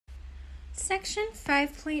Section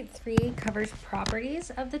 5.3 covers properties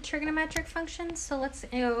of the trigonometric functions, so let's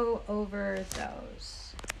go over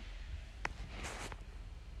those.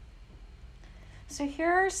 So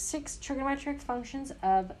here are 6 trigonometric functions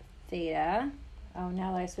of theta. Oh,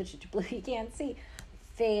 now that I switched it to blue, you can't see.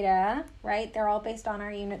 Theta, right? They're all based on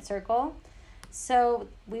our unit circle. So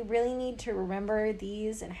we really need to remember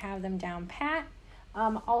these and have them down pat.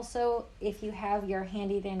 Also, if you have your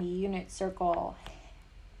handy-dandy unit circle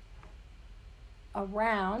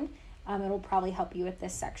around, it'll probably help you with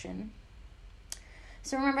this section.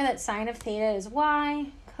 So remember that sine of theta is y,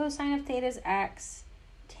 cosine of theta is x,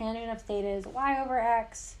 tangent of theta is y over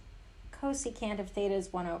x, cosecant of theta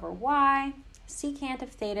is 1 over y, secant of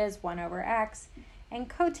theta is 1 over x, and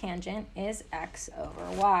cotangent is x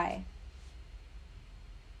over y.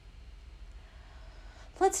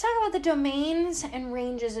 Let's talk about the domains and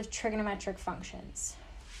ranges of trigonometric functions.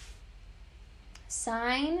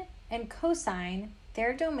 Sine and cosine,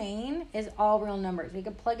 their domain is all real numbers. We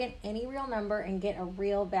could plug in any real number and get a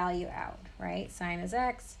real value out, right? Sine is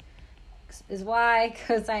x is y,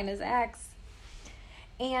 cosine is x.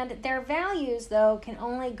 And their values, though, can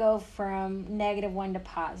only go from -1 to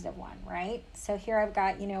 +1, right? So here I've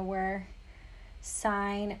got, where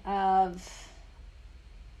sine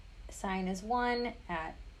is 1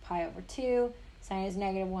 at pi over 2. Sine is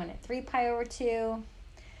 -1 at 3 pi over 2.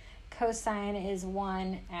 Cosine is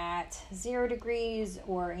 1 at 0 degrees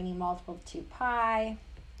or any multiple of 2 pi.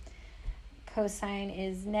 Cosine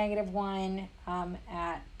is -1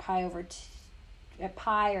 at pi over 2, at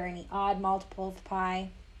pi or any odd multiple of pi.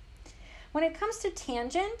 When it comes to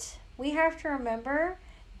tangent, we have to remember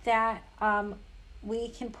that we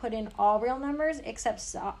can put in all real numbers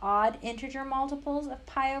except odd integer multiples of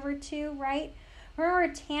pi over 2, right? Remember,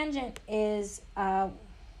 tangent is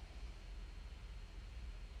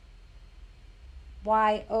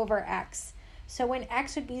y over x. So when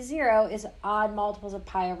x would be 0 is odd multiples of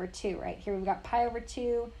pi over 2, right? Here we've got pi over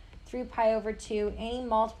 2, 3 pi over 2. Any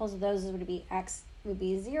multiples of those would be x would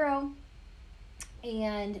be 0,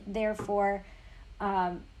 and therefore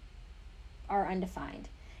are undefined.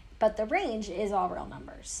 But the range is all real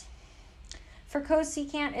numbers. For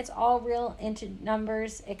cosecant, it's all real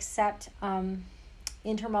numbers except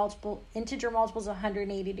integer multiples of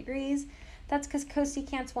 180 degrees. That's because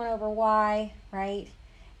cosecant's 1 over y, right?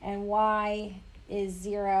 And y is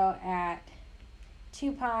 0 at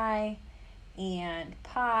 2 pi and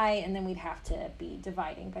pi, and then we'd have to be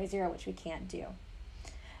dividing by 0, which we can't do.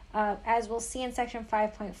 As we'll see in section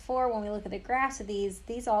 5.4, when we look at the graphs of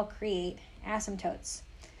these all create asymptotes.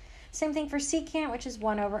 Same thing for secant, which is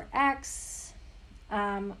 1 over x.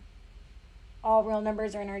 All real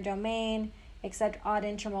numbers are in our domain, except odd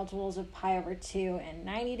intermultiples of pi over 2 and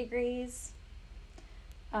 90 degrees.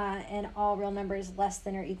 And all real numbers less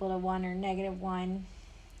than or equal to 1 or -1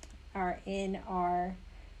 are in our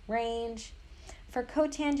range. For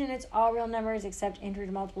cotangent, it's all real numbers except integer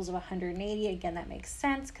multiples of 180. Again, that makes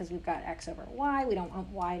sense because we've got x over y. We don't want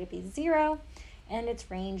y to be 0. And its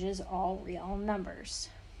range is all real numbers.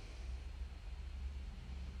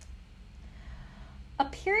 A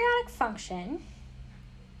periodic function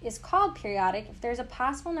is called periodic if there's a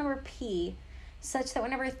possible number p such that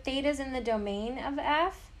whenever theta is in the domain of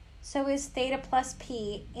f, so is theta plus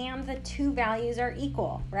p, and the two values are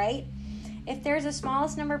equal, right? If there's a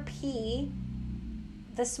smallest number p,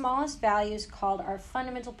 the smallest value is called our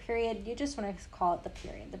fundamental period. You just want to call it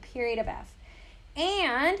the period of f.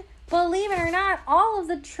 And believe it or not, all of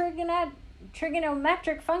the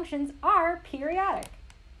trigonometric functions are periodic.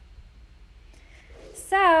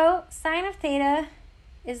 So sine of theta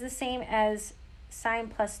is the same as sine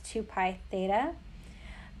plus 2 pi theta.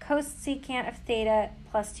 Cosecant of theta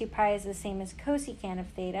plus 2 pi is the same as cosecant of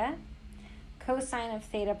theta. Cosine of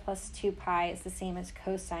theta plus 2 pi is the same as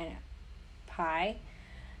cosine of pi.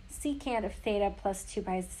 Secant of theta plus 2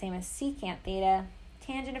 pi is the same as secant theta.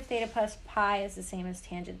 Tangent of theta plus pi is the same as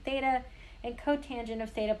tangent theta. And cotangent of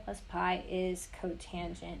theta plus pi is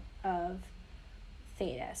cotangent of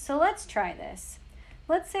theta. So let's try this.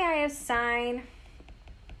 Let's say I have sine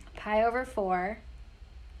pi over 4,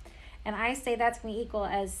 and I say that's going to be equal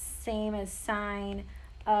as same as sine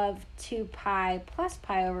of 2 pi plus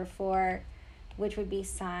pi over 4, which would be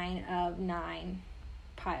sine of 9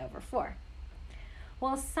 pi over 4.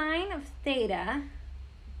 Well, sine of theta,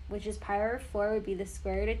 which is pi over 4, would be the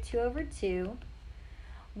square root of 2 over 2.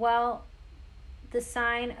 Well, the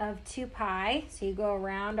sine of 2 pi, so you go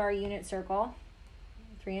around our unit circle,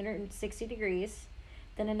 360 degrees,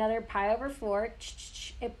 then another pi over 4,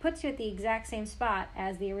 it puts you at the exact same spot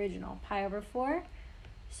as the original, pi over 4.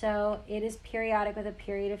 So it is periodic with a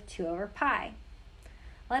period of 2 over pi.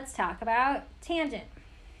 let's talk about tangent.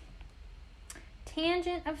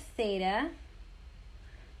 Tangent of theta,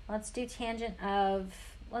 let's do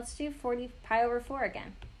 40 pi over 4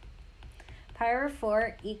 again. Pi over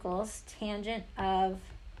 4 equals tangent of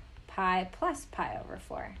pi plus pi over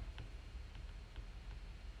 4.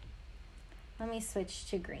 Let me switch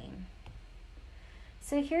to green.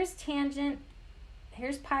 So here's tangent,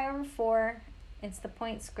 here's pi over 4. It's the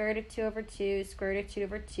point square root of 2 over 2, square root of 2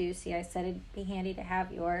 over 2. See, I said it'd be handy to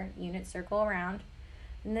have your unit circle around.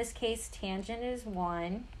 In this case, tangent is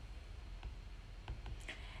 1.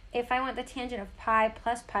 If I want the tangent of pi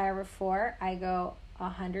plus pi over 4, I go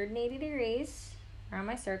 180 degrees around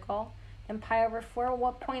my circle. Then pi over 4,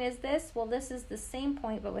 what point is this? Well, this is the same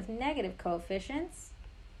point, but with negative coefficients.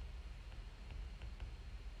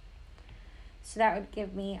 So that would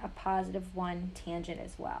give me a positive 1 tangent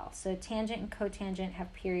as well. So tangent and cotangent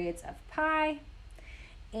have periods of pi,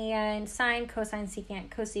 and sine, cosine, secant,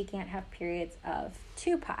 cosecant have periods of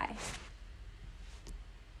 2 pi.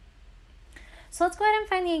 So let's go ahead and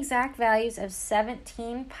find the exact values of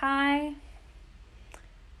 17 pi,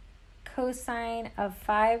 cosine of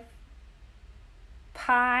 5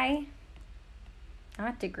 pi,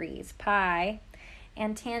 not degrees, pi,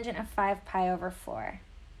 and tangent of 5 pi over 4.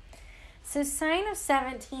 So sine of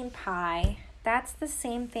 17 pi, that's the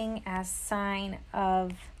same thing as sine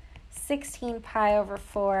of 16 pi over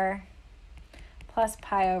 4 plus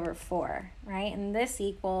pi over 4, right? And this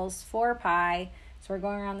equals 4 pi, so we're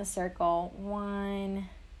going around the circle 1,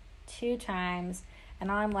 2 times, and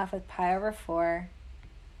now I'm left with pi over 4.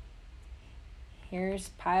 Here's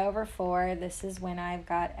pi over 4. This is when I've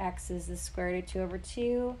got x is the square root of 2 over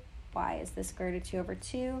 2, y is the square root of 2 over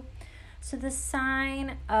 2. So the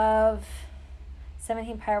sine of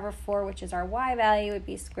 17 pi over 4, which is our y value, would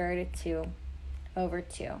be square root of 2 over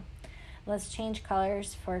 2. Let's change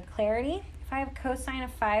colors for clarity. If I have cosine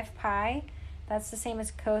of 5 pi, that's the same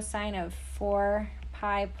as cosine of 4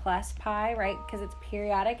 pi plus pi, right? Because it's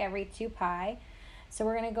periodic every 2 pi. So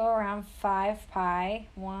we're going to go around 5 pi.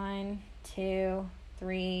 1, 2,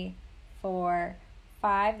 3, 4,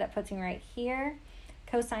 5. That puts me right here.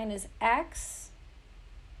 Cosine is x.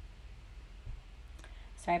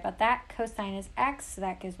 Sorry about that. Cosine is x, so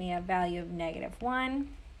that gives me a value of negative 1.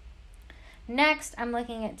 Next, I'm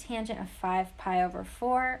looking at tangent of 5 pi over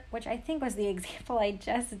 4, which I think was the example I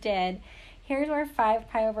just did. Here's where 5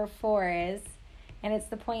 pi over 4 is, and it's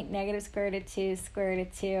the point negative square root of 2, square root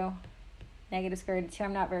of 2, negative square root of 2.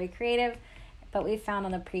 I'm not very creative, but we found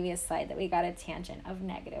on the previous slide that we got a tangent of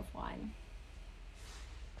negative 1.